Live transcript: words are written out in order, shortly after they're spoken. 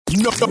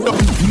No one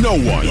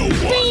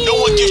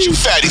gives you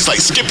fatties like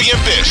Skippy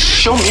and Bish.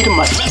 Show me the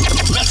money.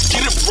 Let's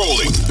get it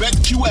rolling.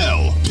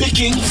 BetQL,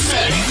 picking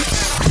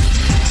fatties.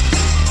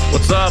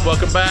 What's up?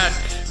 Welcome back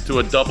to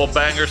a double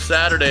banger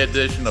Saturday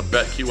edition of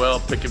BetQL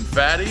Picking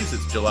Fatties.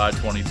 It's July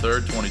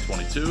 23rd,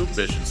 2022.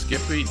 Bish and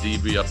Skippy,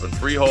 DB up in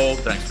Freehold.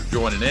 Thanks for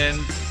joining in.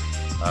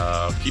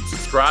 Keep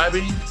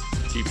subscribing.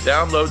 Keep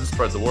downloading.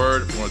 Spread the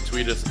word. If you want to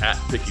tweet us at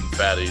Picking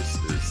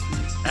Fatties is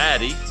the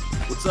Addy.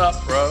 What's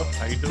up, bro?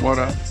 How you doing? What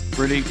up?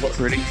 Pretty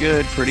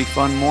good. Pretty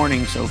fun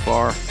morning so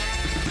far.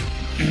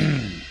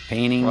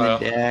 Painting the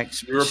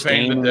decks. You were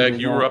painting the deck.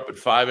 You were up at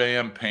 5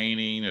 a.m.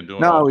 painting and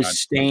doing. No, I was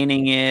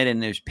staining it,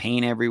 and there's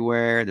paint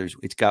everywhere.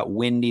 It's got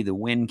windy. The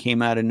wind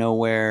came out of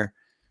nowhere.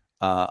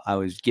 I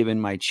was given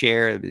my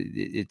chair.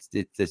 It's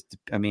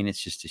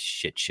just a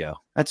shit show.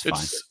 That's fine.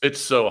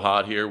 It's so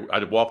hot here.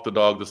 I walked the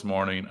dog this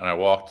morning, and I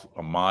walked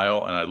a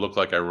mile, and I looked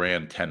like I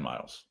ran 10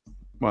 miles.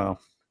 Wow.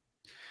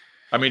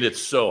 I mean,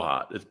 it's so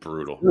hot. It's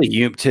brutal.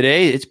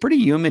 Today, it's pretty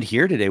humid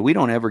here today. We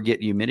don't ever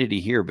get humidity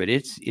here, but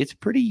it's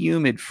pretty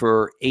humid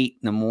for 8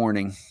 in the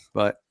morning.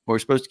 But we're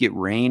supposed to get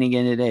rain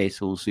again today,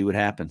 so we'll see what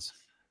happens.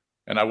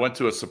 And I went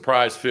to a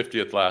surprise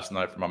 50th last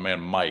night for my man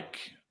Mike,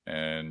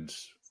 and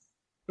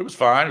it was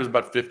fine. There was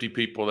about 50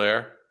 people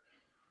there.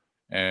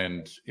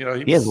 And, you know,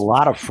 he has a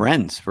lot of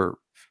friends.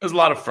 There's a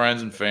lot of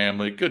friends and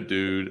family. Good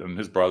dude. And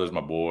his brother's my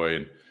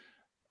boy.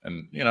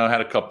 And you know, had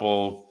a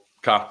couple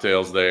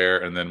cocktails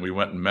there, and then we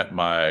went and met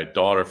my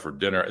daughter for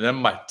dinner, and then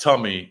my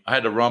tummy, I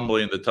had a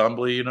rumbly in the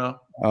tumbly, you know.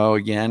 Oh,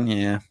 again,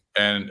 yeah.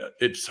 And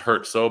it's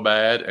hurt so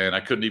bad, and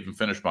I couldn't even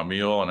finish my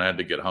meal, and I had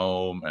to get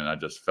home, and I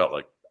just felt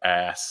like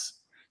ass.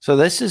 So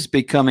this is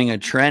becoming a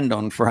trend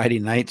on Friday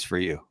nights for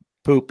you,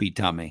 poopy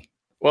tummy.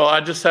 Well, I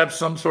just have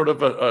some sort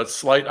of a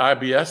slight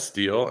IBS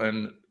deal,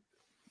 and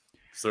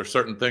so there are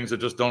certain things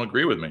that just don't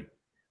agree with me.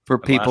 For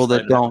people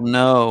that don't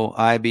know,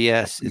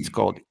 IBS, it's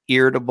called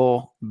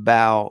irritable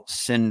bowel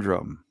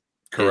syndrome.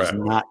 Correct.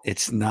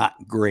 It's not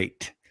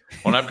great.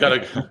 Well, I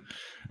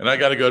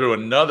got to go to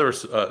another.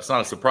 It's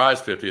not a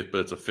surprise 50th,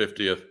 but it's a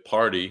 50th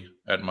party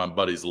at my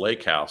buddy's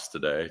lake house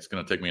today. It's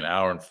going to take me an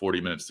hour and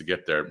 40 minutes to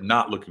get there.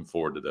 Not looking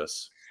forward to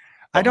this.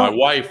 My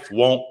wife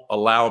won't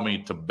allow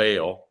me to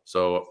bail,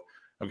 so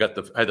I had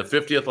the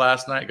 50th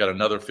last night. Got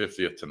another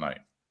 50th tonight.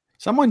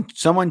 Someone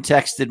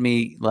texted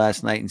me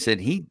last night and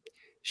said he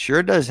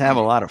sure does have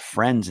a lot of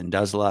friends and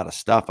does a lot of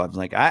stuff. I was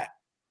like,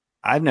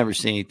 I've never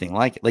seen anything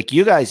like it. Like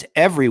you guys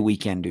every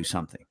weekend do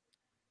something.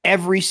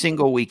 Every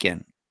single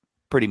weekend,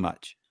 pretty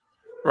much.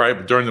 Right,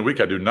 but during the week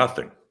I do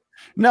nothing.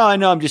 No, I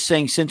know. I'm just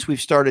saying since we've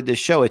started this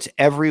show, it's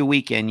every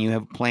weekend you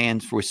have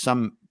plans for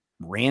some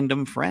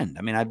random friend.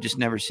 I mean, I've just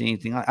never seen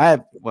anything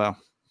like Well,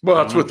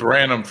 it's with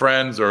random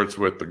friends, or it's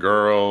with the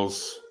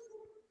girls.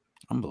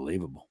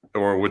 Unbelievable.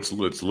 Or it's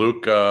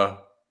Luca,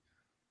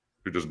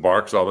 who just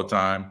barks all the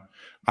time.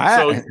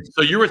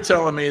 So you were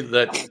telling me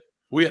that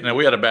we had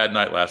a bad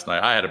night last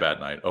night. I had a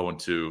bad night.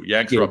 0-2.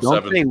 Yanks are up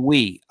 7. Don't say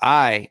we.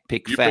 I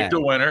picked You fat. picked a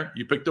winner.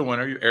 You picked a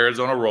winner.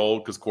 Arizona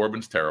rolled because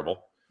Corbin's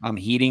terrible. I'm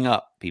heating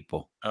up,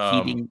 people.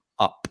 Heating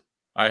up.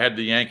 I had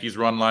the Yankees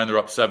run line. They're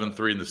up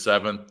 7-3 in the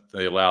 7th.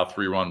 They allow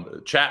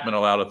 3-run. Chapman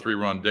allowed a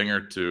 3-run dinger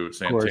to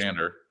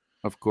Santander.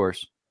 Of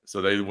course. So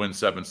they win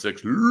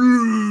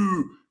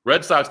 7-6.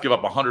 Red Sox give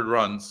up 100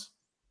 runs.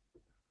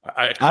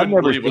 I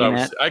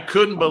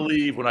couldn't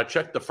believe when I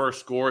checked the first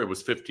score, it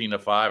was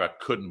 15-5. I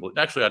couldn't believe.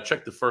 Actually, I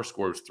checked the first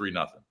score, it was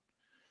 3-0.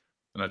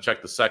 And I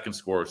checked the second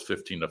score, it was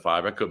 15-5.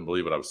 I couldn't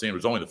believe what I was seeing. It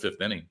was only the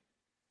 5th inning.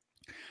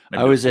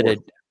 I was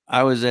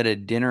at a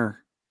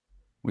dinner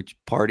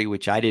party,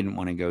 which I didn't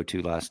want to go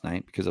to last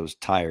night because I was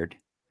tired.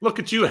 Look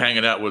at you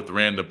hanging out with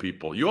random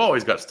people. You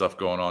always got stuff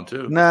going on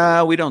too.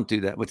 No, we don't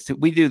do that.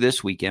 We do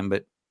this weekend,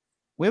 but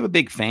we have a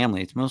big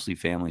family. It's mostly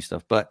family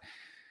stuff, but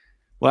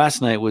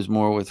last night was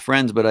more with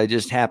friends, but I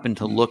just happened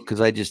to look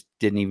because I just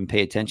didn't even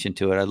pay attention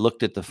to it. I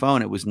looked at the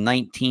phone. It was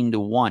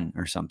 19-1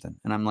 or something.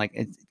 And I'm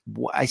like,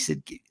 I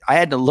said, I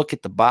had to look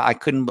at I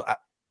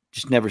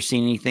just never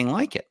seen anything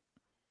like it.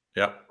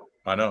 Yep.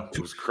 I know. It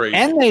was crazy.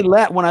 And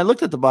when I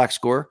looked at the box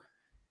score,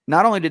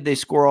 not only did they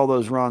score all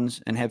those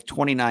runs and have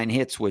 29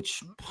 hits,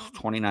 which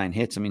 29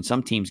 hits, I mean,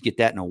 some teams get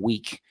that in a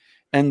week.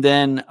 And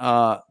then,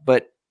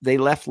 but they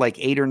left like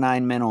 8 or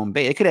 9 men on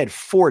base. They could have had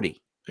 40.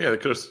 Yeah, they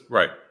could have.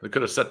 Right, they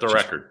could have set the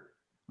record.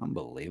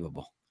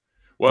 Unbelievable.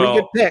 Well,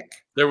 pretty good pick.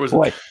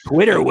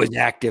 Twitter was was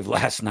active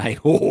last night.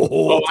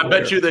 I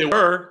bet you they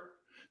were,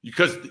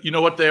 because you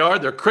know what they are?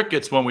 They're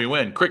crickets when we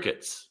win.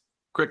 Crickets.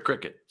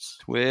 Crickets.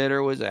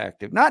 Twitter was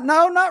active.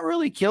 Not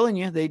really killing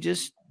you. They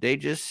just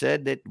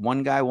said that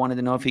one guy wanted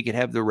to know if he could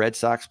have the Red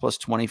Sox plus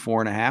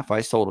 24.5.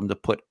 I told him to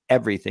put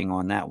everything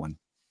on that one.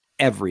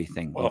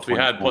 Everything. Well, if he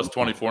had plus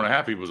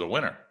 24.5, he was a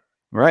winner.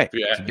 Right.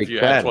 If you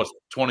had plus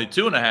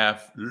 22.5,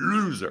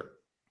 loser.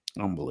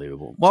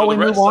 Unbelievable. Well, we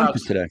move on to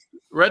today.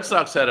 Red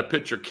Sox had a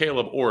pitcher,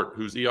 Caleb Ort,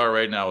 whose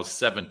ERA now is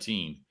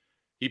 17.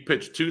 He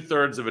pitched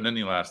 2/3 of an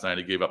inning last night.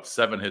 He gave up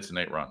 7 hits and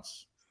 8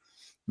 runs.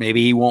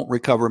 Maybe he won't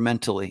recover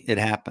mentally. It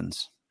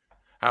happens.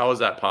 How is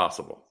that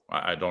possible?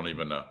 I don't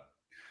even know.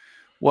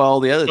 Well,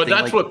 the other But thing,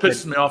 that's what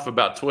pisses me off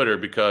about Twitter,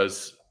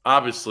 because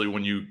obviously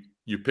when you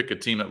pick a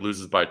team that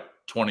loses by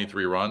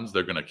 23 runs,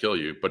 they're going to kill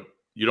you. But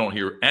you don't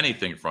hear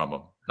anything from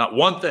them. Not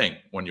one thing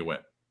when you win.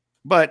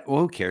 But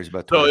who cares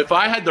about Twitter? So if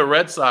I had the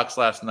Red Sox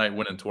last night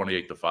winning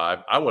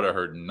 28-5, I would have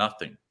heard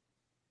nothing.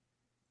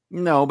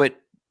 No, but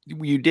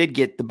you did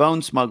get the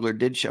Bone Smuggler.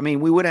 We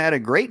would have had a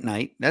great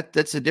night.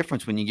 That's the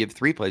difference when you give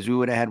 3 plays. We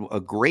would have had a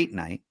great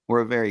night or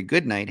a very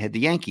good night had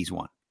the Yankees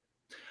won.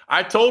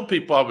 I told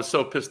people I was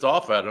so pissed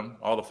off at them,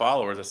 all the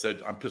followers. I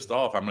said, I'm pissed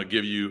off. I'm going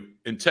to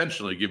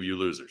intentionally give you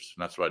losers.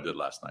 And that's what I did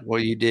last night.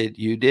 Well, you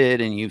did,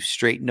 and you've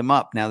straightened them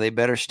up. Now they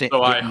better stay.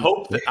 So I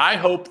hope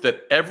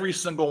that every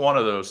single one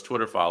of those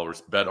Twitter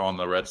followers bet on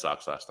the Red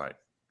Sox last night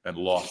and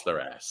lost their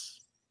ass.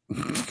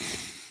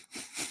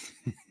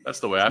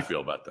 That's the way I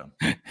feel about them.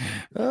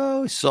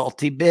 Oh,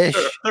 salty bish.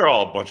 They're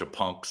all a bunch of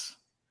punks.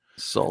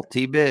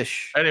 Salty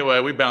bish. Anyway,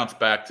 we bounced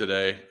back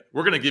today.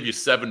 We're going to give you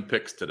 7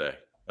 picks today.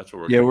 That's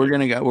what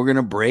we're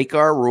gonna break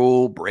our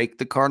rule, break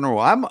the Cardinal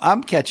rule.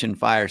 I'm catching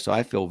fire, so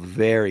I feel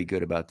very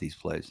good about these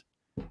plays.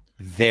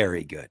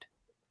 Very good.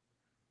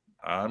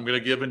 I'm gonna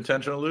give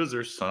intentional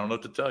losers. I don't know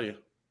what to tell you.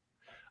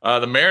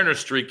 The Mariners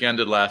streak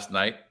ended last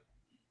night.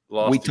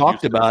 We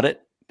talked about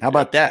it. How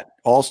about that?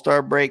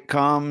 All-Star break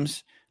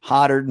comes,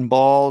 hotter than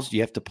balls.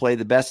 You have to play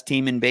the best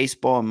team in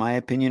baseball, in my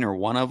opinion, or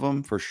one of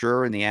them for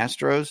sure, in the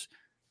Astros.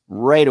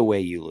 Right away,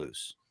 you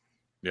lose.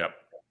 Yep.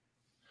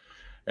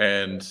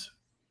 And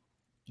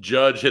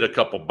Judge hit a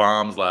couple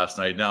bombs last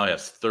night. Now he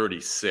has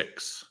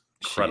 36.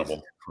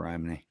 Incredible.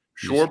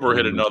 Schwarber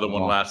hit another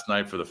one last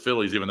night for the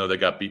Phillies, even though they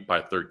got beat by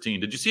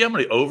 13. Did you see how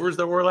many overs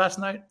there were last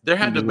night? There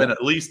had to have been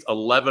at least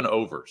 11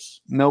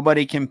 overs.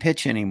 Nobody can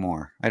pitch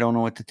anymore. I don't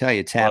know what to tell you.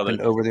 It's happened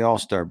over the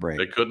All-Star break.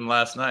 They couldn't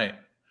last night.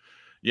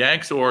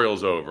 Yanks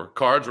Orioles over.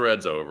 Cards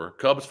Reds over.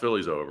 Cubs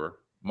Phillies over.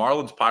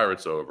 Marlins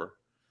Pirates over.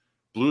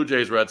 Blue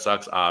Jays Red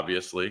Sox,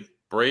 obviously.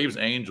 Braves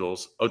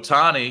Angels.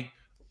 Ohtani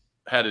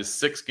had his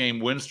 6-game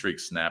win streak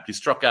snapped. He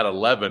struck out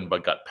 11,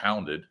 but got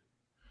pounded.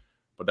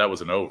 But that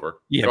was an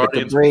over. Yeah,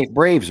 Guardians, but the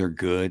Braves are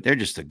good. They're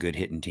just a good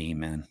hitting team,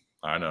 man.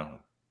 I know.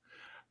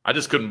 I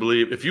just couldn't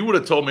believe. If you would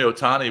have told me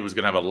Ohtani was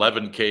going to have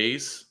 11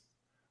 Ks,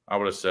 I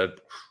would have said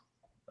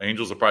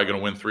Angels are probably going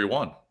to win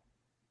 3-1.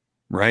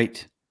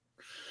 Right.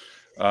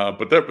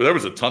 But there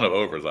was a ton of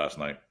overs last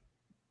night.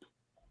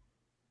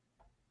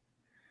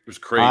 It was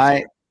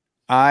crazy.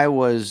 I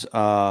was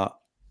a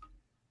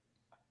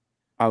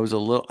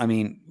little.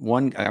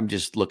 I'm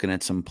just looking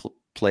at some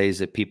plays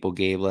that people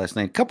gave last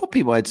night. A couple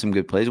people had some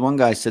good plays. One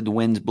guy said the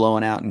wind's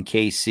blowing out in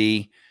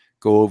KC,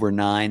 go over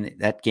 9.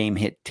 That game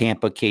hit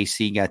Tampa.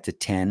 KC got to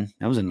 10.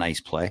 That was a nice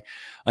play.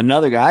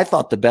 Another guy, I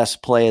thought the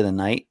best play of the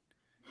night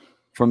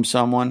from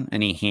someone,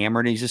 and he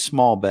hammered. He's a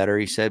small bettor,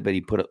 he said, but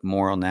he put up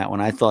more on that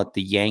one. I thought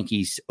the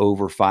Yankees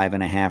over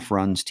 5.5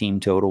 runs team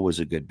total was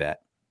a good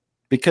bet,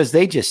 because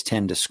they just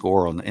tend to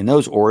score in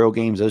those Oriole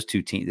games. Those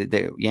two teams,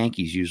 the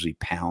Yankees usually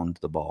pound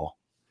the ball.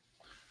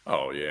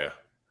 Oh, yeah.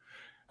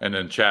 And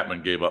then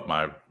Chapman gave up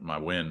my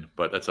win,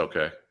 but that's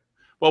okay.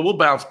 Well, we'll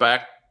bounce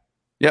back.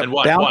 Yeah, and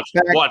watch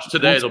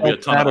today. There'll be a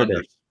ton of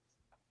unders.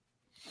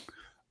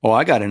 Oh,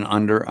 I got an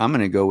under. I'm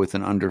going to go with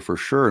an under for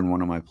sure in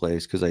one of my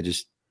plays, because I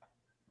just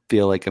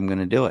feel like I'm going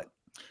to do it.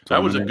 So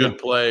that was a good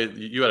play.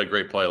 You had a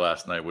great play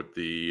last night with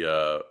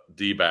the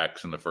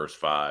D-backs in the first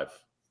 5.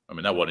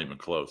 That wasn't even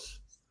close.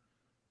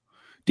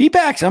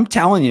 D-backs, I'm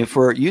telling you,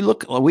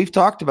 we've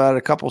talked about it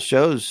a couple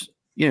shows.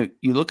 You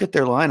look at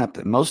their lineup,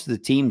 that most of the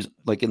teams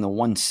like in the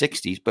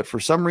 160s, but for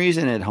some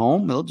reason at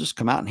home, they'll just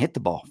come out and hit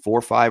the ball. 4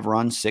 or 5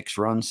 runs, 6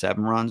 runs,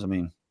 7 runs.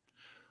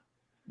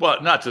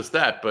 Well, not just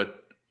that,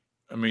 but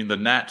the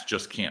Nats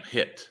just can't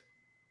hit.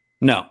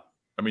 No.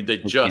 They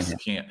just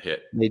can't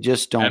hit. They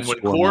just don't. And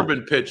when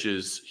Corbin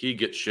pitches, he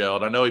gets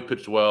shelled. I know he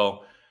pitched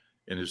well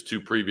in his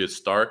 2 previous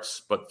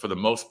starts, but for the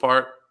most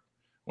part,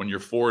 when you're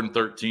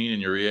 4-13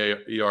 and your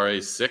ERA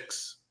is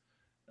 6,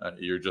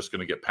 you're just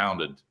going to get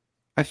pounded.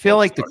 I feel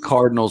like the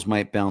Cardinals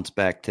might bounce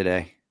back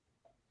today.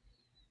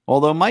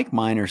 Although Mike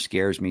Minor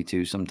scares me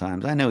too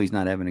sometimes. I know he's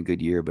not having a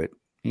good year, but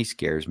he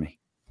scares me.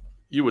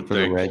 You would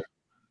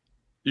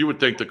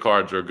think the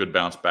Cards are a good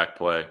bounce back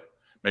play.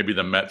 Maybe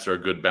the Mets are a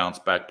good bounce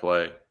back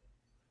play.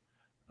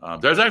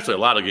 There's actually a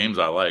lot of games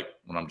I like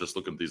when I'm just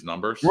looking at these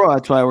numbers. Well,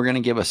 that's why we're going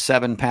to give a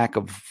 7-pack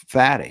of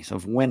fatties,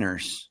 of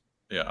winners.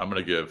 Yeah, I'm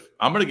going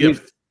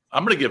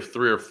to give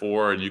 3 or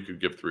 4, and you could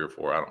give 3 or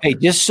 4. I don't care.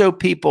 Just so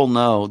people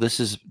know,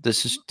 this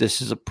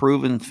is a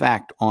proven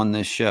fact on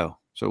this show.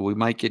 So we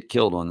might get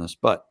killed on this,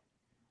 but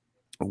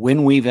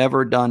when we've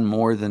ever done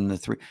more than the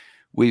 3,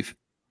 we've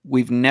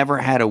never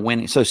had a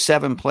winning. So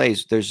 7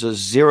 plays, there's a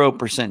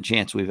 0%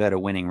 chance we've had a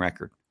winning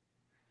record.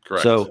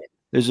 Correct. So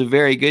there's a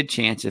very good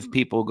chance if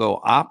people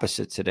go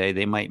opposite today,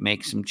 they might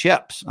make some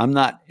chips. Am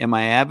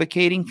I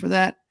advocating for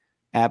that?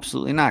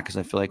 Absolutely not, because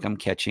I feel like I'm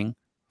catching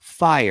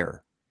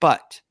fire,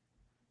 but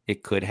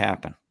it could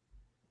happen.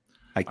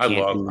 I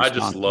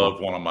just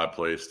love one of my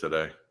plays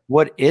today.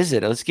 What is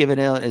it? Let's give it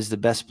as the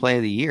best play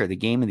of the year, the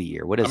game of the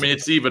year. What is it?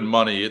 It's even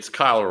money. It's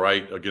Kyle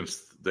Wright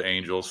against the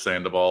Angels,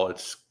 Sandoval.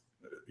 It's,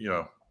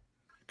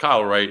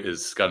 Kyle Wright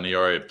has got an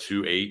ERA of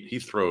 2.8. He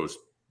throws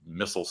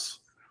missiles.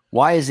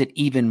 Why is it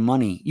even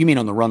money? You mean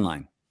on the run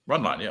line?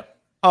 Run line, yeah.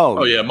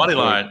 Oh yeah. Money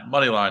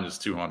line is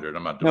 200.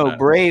 I'm not doing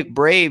that.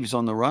 Braves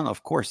on the run.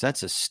 Of course,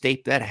 that's a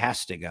state that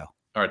has to go.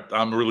 All right,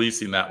 I'm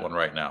releasing that one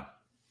right now.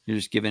 You're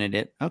just giving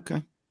it.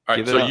 Okay. All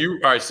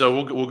right,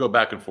 so we'll go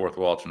back and forth.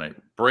 We'll alternate.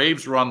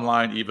 Braves run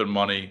line, even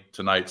money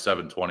tonight,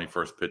 7:20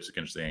 first pitch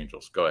against the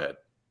Angels. Go ahead.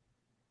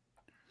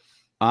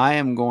 I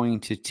am going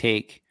to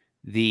take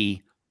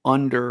the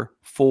under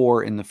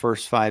 4 in the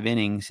first 5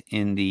 innings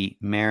in the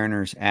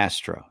Mariners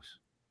Astros.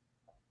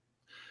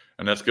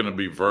 And that's going to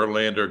be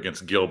Verlander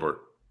against Gilbert.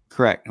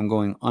 Correct. I'm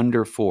going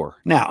under 4.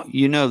 Now,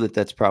 you know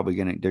that's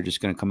probably they're just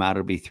going to come out.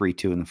 It'll be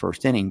 3-2 in the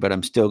first inning, but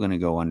I'm still going to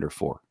go under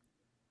 4.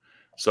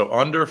 So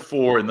under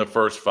 4 in the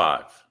first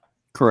 5.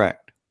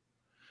 Correct.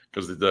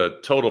 Because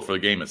the total for the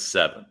game is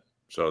 7.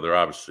 So they're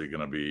obviously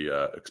going to be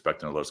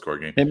expecting a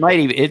low-scoring game. It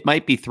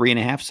might be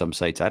 3.5 some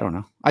sites. I don't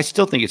know. I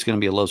still think it's going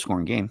to be a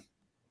low-scoring game.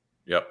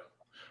 Yep.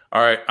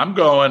 All right. I'm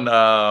going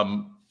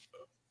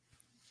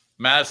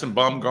Madison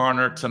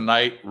Bumgarner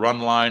tonight,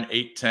 run line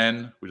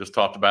 8-10. We just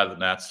talked about it. The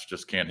Nats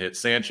just can't hit.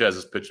 Sanchez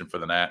is pitching for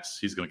the Nats.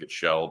 He's going to get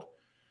shelled.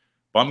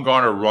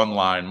 Bumgarner run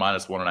line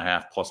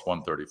 -1.5 plus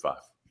 135.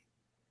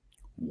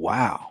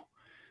 Wow.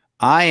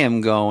 I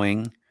am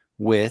going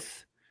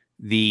with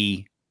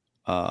the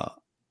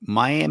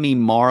Miami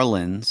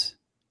Marlins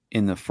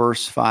in the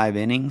first 5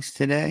 innings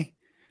today,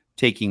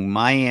 taking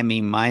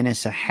Miami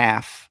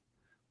 -0.5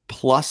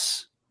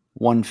 plus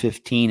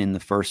 115 in the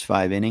first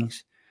 5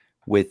 innings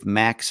with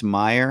Max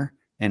Meyer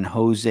and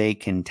Jose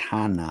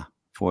Quintana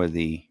for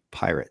the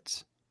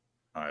Pirates.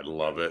 I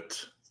love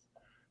it.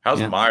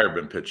 How's Meyer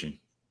been pitching?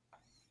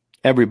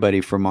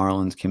 Everybody for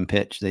Marlins can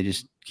pitch. They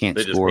just can't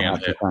score half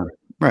the time.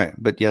 Right.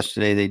 But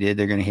yesterday they did.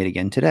 They're going to hit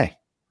again today.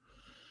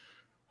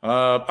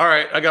 All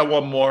right. I got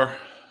one more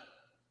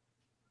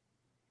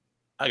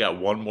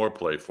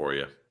play for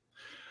you.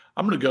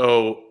 I'm going to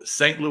go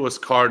St. Louis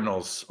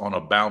Cardinals on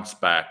a bounce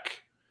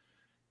back.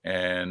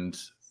 And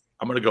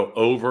I'm going to go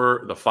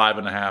over the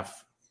 5.5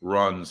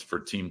 runs for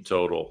team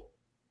total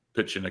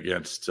pitching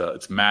against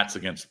it's Mats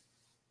against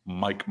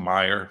Mike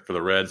Meyer for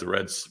the Reds. The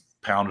Reds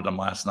pounded them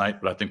last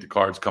night, but I think the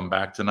Cards come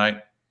back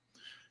tonight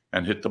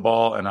and hit the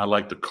ball. And I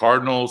like the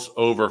Cardinals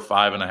over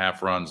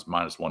 5.5 runs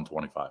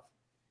 -125.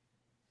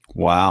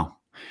 Wow.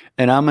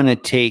 And I'm going to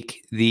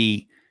take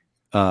the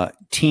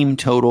team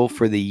total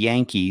for the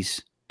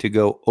Yankees to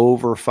go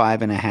over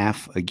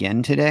 5.5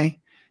 again today.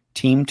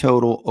 Team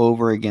total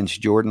over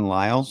against Jordan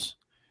Lyles.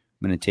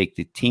 I'm going to take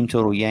the team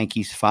total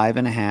Yankees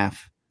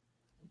 5.5,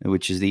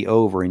 which is the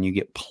over, and you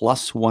get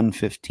plus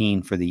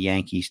 115 for the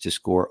Yankees to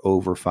score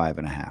over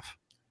 5.5.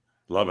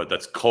 Love it.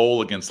 That's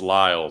Cole against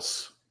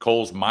Lyles.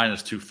 Cole's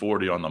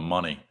 -240 on the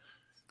money,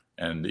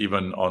 and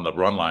even on the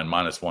run line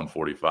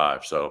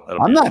 -145. So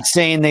I'm not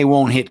saying they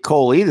won't hit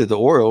Cole either. The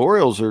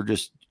Orioles are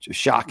just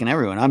shocking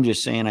everyone. I'm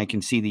just saying I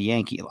can see the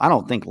Yankees. I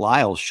don't think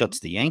Lyles shuts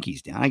the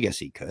Yankees down. I guess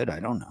he could. I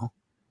don't know.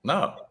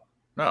 No,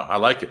 I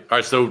like it. All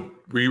right, so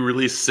we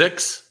released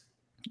 6.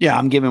 Yeah,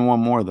 I'm giving one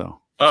more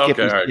though. Oh,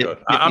 okay, all right,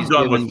 good. I'm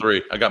done with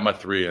 3. I got my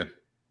 3 in.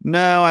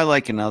 No, I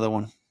like another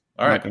one.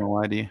 All right. I'm not going to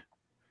lie to you.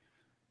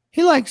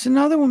 He likes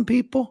another one,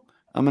 people.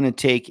 I'm going to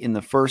take in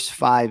the first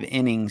 5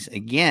 innings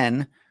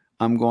again.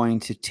 I'm going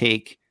to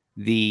take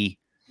the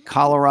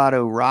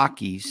Colorado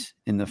Rockies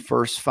in the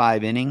first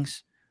 5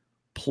 innings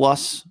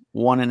plus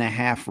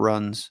 1.5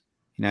 runs.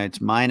 You know, it's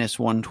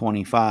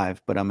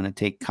 -125, but I'm going to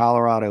take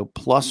Colorado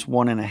plus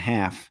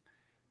 1.5.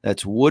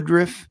 That's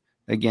Woodruff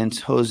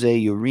against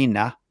Jose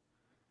Urena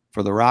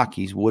for the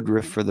Rockies,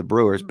 Woodruff for the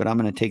Brewers, but I'm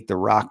going to take the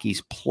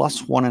Rockies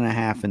plus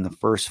 1.5 in the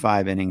first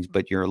 5 innings,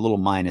 but you're a little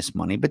minus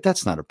money, but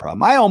that's not a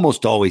problem. I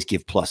almost always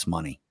give plus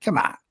money. Come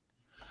on.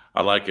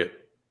 I like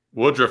it.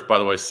 Woodruff, by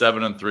the way,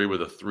 7-3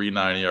 with a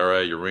 3.9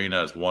 ERA.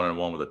 Urena is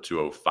 1-1 with a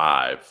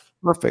 2.05.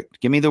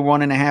 Perfect. Give me the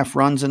 1.5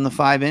 runs in the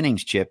 5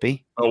 innings,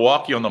 Chippy.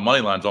 Milwaukee on the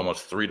money line is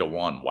almost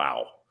 3-1.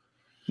 Wow.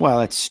 Well,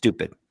 that's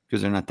stupid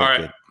because they're not that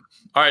good.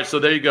 All right, so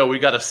there you go. We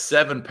got a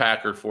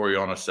 7-packer for you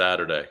on a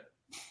Saturday.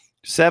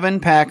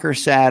 7-packer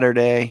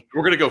Saturday.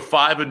 We're going to go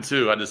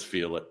 5-2. I just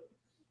feel it.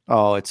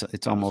 Oh,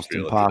 it's almost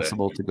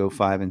impossible to go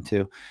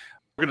 5-2.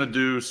 We're going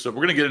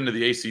to get into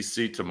the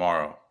ACC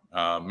tomorrow.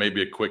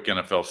 Maybe a quick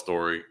NFL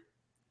story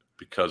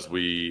because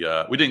we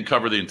didn't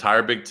cover the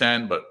entire Big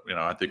Ten, but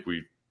I think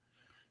we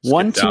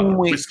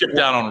skipped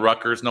down on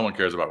Rutgers. No one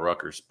cares about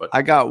Rutgers, but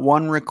I got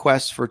one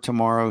request for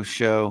tomorrow's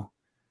show.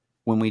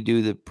 When we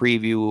do the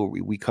preview,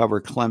 we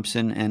cover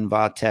Clemson and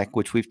Vatech,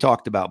 which we've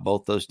talked about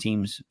both those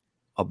teams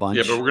a bunch.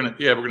 Yeah, but we're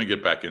gonna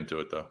get back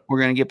into it though.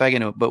 We're gonna get back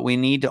into it, but we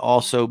need to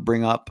also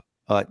bring up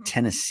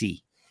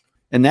Tennessee,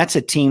 and that's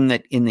a team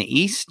that in the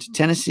East,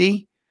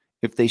 Tennessee,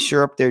 if they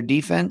shore up their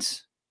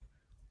defense,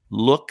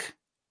 look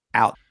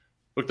out.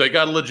 Look, they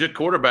got a legit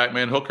quarterback,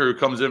 man, Hooker, who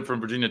comes in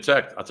from Virginia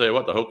Tech. I'll tell you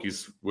what, the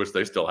Hokies wish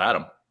they still had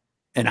him.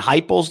 And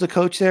Heupel's the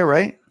coach there,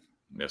 right?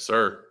 Yes,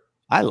 sir.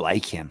 I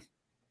like him.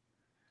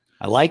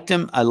 I liked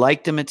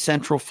him at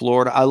Central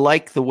Florida. I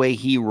like the way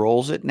he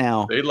rolls it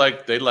now. They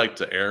like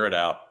to air it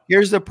out.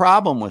 Here's the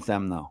problem with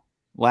them, though.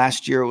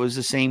 Last year it was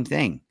the same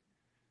thing.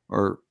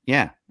 And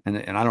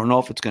I don't know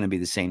if it's going to be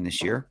the same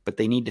this year, but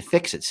they need to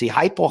fix it. See,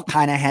 Heupel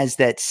kind of has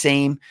that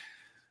same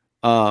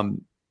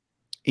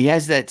he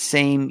has that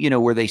same,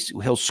 where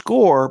he'll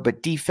score,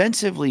 but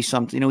defensively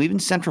something, even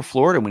Central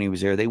Florida when he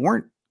was there, they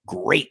weren't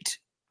great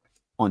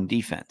on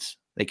defense.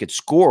 They could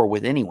score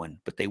with anyone,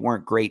 but they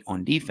weren't great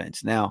on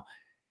defense. Now,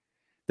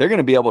 they're going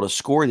to be able to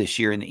score this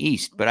year in the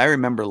East, but I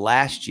remember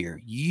last year,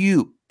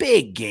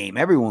 big game.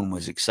 Everyone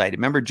was excited.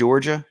 Remember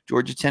Georgia,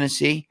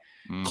 Tennessee?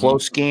 Mm-hmm.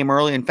 Close game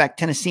early. In fact,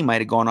 Tennessee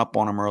might have gone up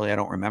on them early. I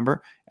don't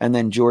remember. And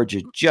then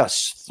Georgia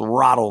just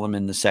throttled them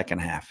in the second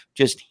half,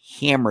 just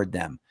hammered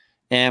them.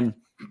 And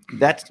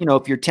that's,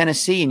 if you're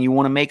Tennessee and you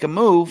want to make a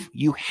move,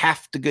 you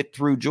have to get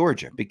through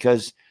Georgia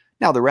because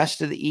now the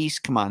rest of the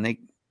East, come on,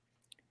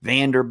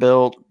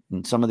 Vanderbilt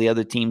and some of the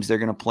other teams they're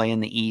going to play in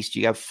the East.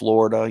 You have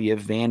Florida, you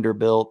have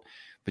Vanderbilt,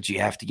 but you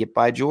have to get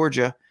by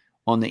Georgia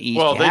on the East.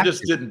 Well, they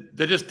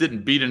just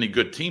didn't beat any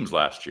good teams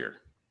last year.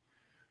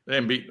 They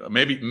didn't beat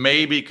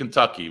maybe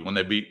Kentucky when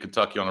they beat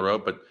Kentucky on the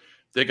road, but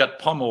they got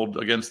pummeled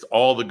against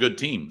all the good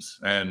teams.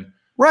 And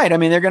right. I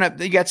mean,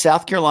 you got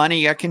South Carolina,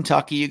 you got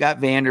Kentucky, you got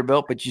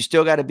Vanderbilt, but you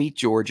still got to beat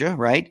Georgia,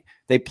 right?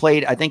 They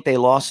played, I think they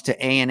lost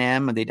to A&M,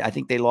 and I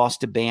think they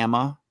lost to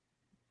Bama.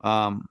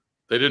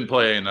 They didn't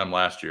play A&M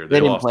last year. They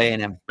didn't play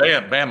A&M.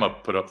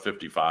 Bama put up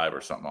 55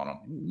 or something on them.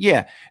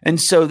 Yeah. And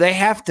so they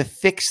have to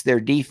fix their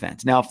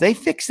defense. Now, if they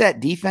fix that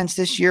defense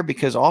this year,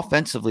 because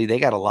offensively they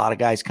got a lot of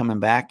guys coming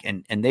back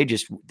and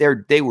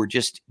they were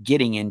just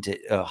getting into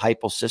a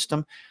Heupel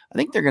system, I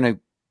think they're going to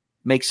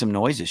make some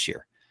noise this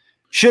year.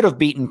 Should have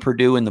beaten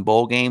Purdue in the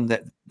bowl game.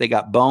 That they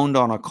got boned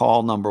on a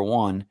call, number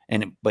one.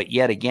 But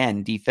yet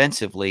again,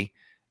 defensively,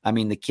 I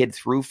mean, the kid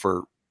threw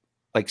for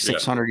like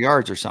 600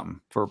 yards or something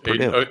for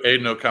Purdue.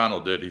 Aiden O'Connell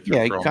did. He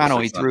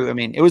threw. I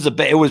mean, it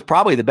was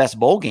probably the best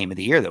bowl game of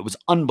the year. That was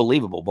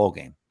unbelievable bowl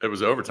game. It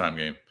was an overtime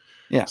game.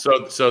 Yeah.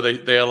 So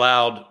they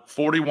allowed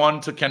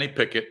 41 to Kenny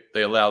Pickett.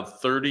 They allowed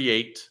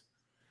 38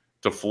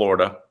 to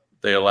Florida.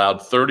 They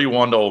allowed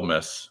 31 to Ole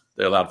Miss.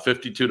 They allowed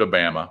 52 to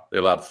Bama. They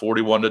allowed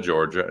 41 to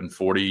Georgia and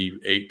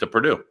 48 to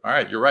Purdue. All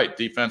right, you're right.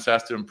 Defense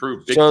has to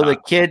improve. So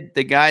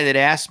the guy that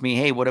asked me,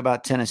 hey, what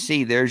about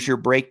Tennessee? There's your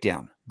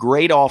breakdown.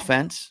 Great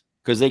offense,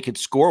 because they could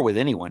score with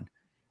anyone,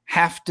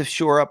 have to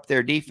shore up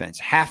their defense,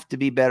 have to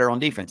be better on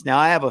defense. Now,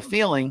 I have a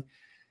feeling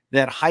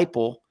that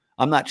Heupel,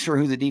 I'm not sure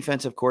who the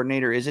defensive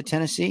coordinator is at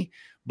Tennessee,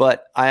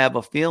 but I have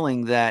a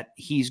feeling that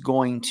he's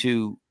going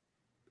to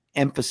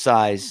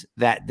emphasize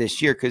that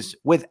this year, because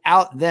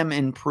without them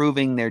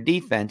improving their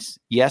defense,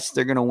 yes,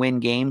 they're going to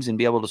win games and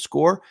be able to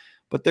score,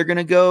 but they're going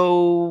to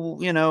go,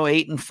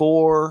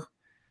 8-4,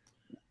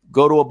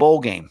 go to a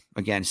bowl game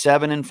again,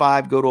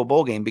 7-5, go to a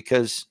bowl game,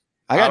 because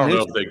I don't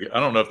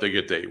know if they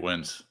get to 8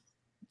 wins.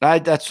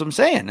 That's what I'm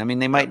saying. I mean,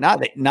 they might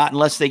not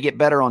unless they get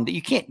better on.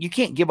 You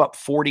can't give up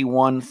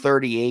 41,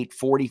 38,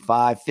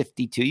 45,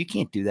 52. You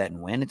can't do that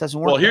and win. It doesn't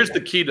work. Well, here's the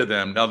key to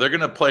them. Now they're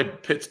going to play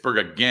Pittsburgh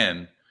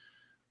again.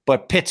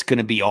 But Pitt's going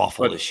to be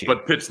awful this year.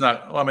 But Pitt's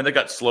not. Well, I mean, they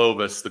got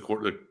Slovis, the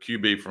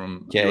QB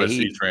from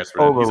USC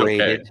transfer.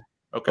 Overrated. He's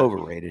okay.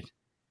 Overrated.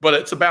 But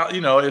it's about,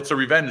 it's a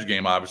revenge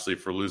game, obviously,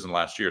 for losing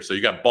last year. So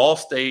you got Ball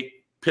State,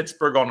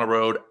 Pittsburgh on the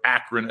road,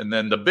 Akron, and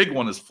then the big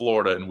one is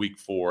Florida in week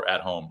 4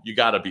 at home. You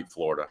got to beat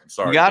Florida. I'm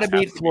sorry. You got to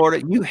beat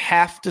Florida. You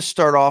have to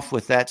start off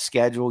with that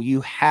schedule.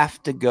 You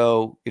have to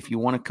go, if you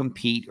want to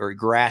compete or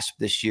grasp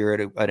this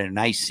year at a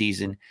nice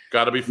season.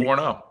 Got to be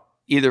 4-0.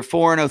 Either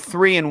 4-0,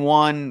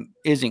 3-1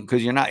 isn't,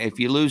 because you're not. If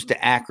you lose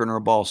to Akron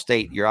or Ball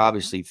State, you're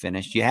obviously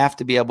finished. You have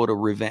to be able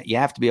to You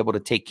have to be able to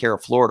take care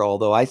of Florida.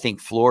 Although I think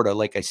Florida,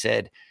 like I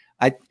said,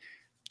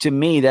 to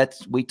me,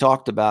 we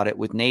talked about it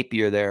with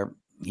Napier there.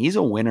 He's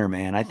a winner,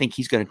 man. I think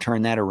he's going to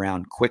turn that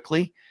around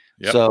quickly.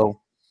 Yep.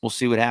 So we'll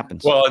see what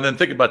happens. Well, and then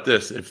think about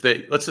this: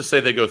 let's just say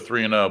they go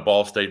 3-0,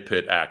 Ball State,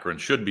 Pitt, Akron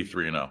should be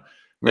 3-0.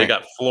 They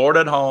got Florida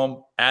at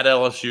home, at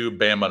LSU,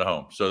 Bama at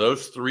home. So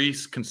those 3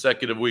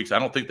 consecutive weeks, I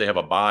don't think they have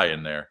a bye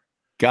in there.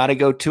 Got to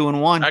go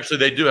 2-1. Actually,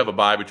 they do have a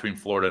bye between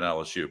Florida and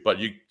LSU, but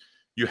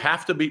you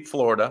have to beat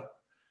Florida,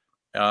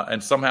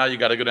 and somehow you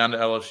got to go down to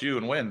LSU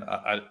and win.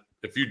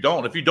 If you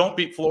don't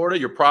beat Florida,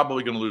 you're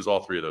probably going to lose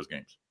all 3 of those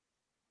games.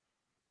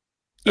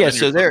 And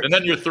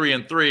then you're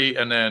 3-3,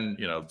 and then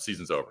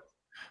season's over.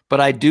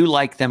 But I do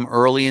like them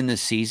early in the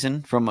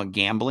season from a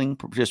gambling,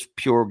 just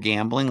pure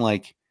gambling,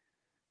 like.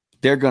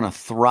 They're going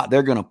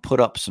to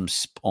put up some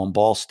on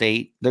Ball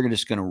State. They're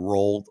just going to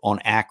roll on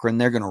Akron.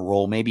 They're going to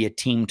roll maybe a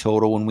team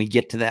total when we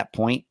get to that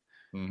point.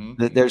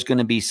 Mm-hmm. There's going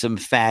to be some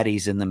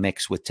fatties in the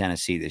mix with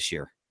Tennessee this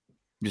year.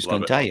 I'm just going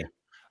to tell you.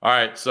 All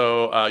right.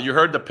 So you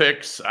heard the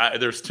picks.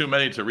 There's too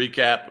many to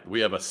recap. We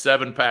have a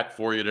 7-pack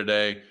for you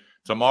today.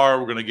 Tomorrow,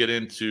 we're going to get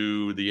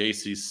into the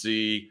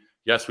ACC.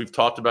 Yes, we've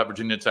talked about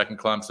Virginia Tech and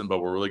Clemson, but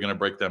we're really going to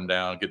break them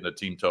down, getting the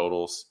team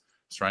totals,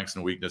 strengths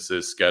and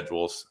weaknesses,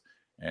 schedules,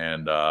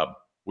 and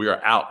we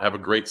are out. Have a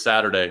great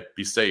Saturday.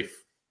 Be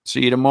safe.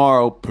 See you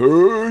tomorrow.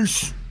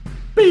 Peace.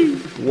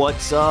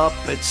 What's up?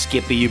 It's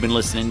Skippy. You've been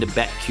listening to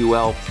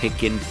BetQL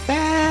Picking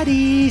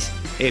Fatties.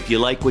 Hey, if you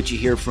like what you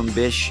hear from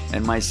Bish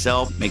and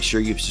myself, make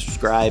sure you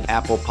subscribe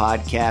Apple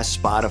Podcasts,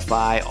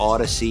 Spotify,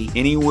 Odyssey,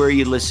 anywhere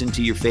you listen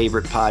to your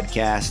favorite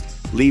podcast.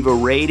 Leave a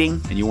rating,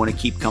 and you want to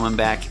keep coming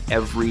back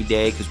every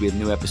day because we have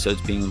new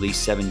episodes being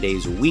released 7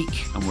 days a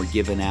week, and we're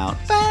giving out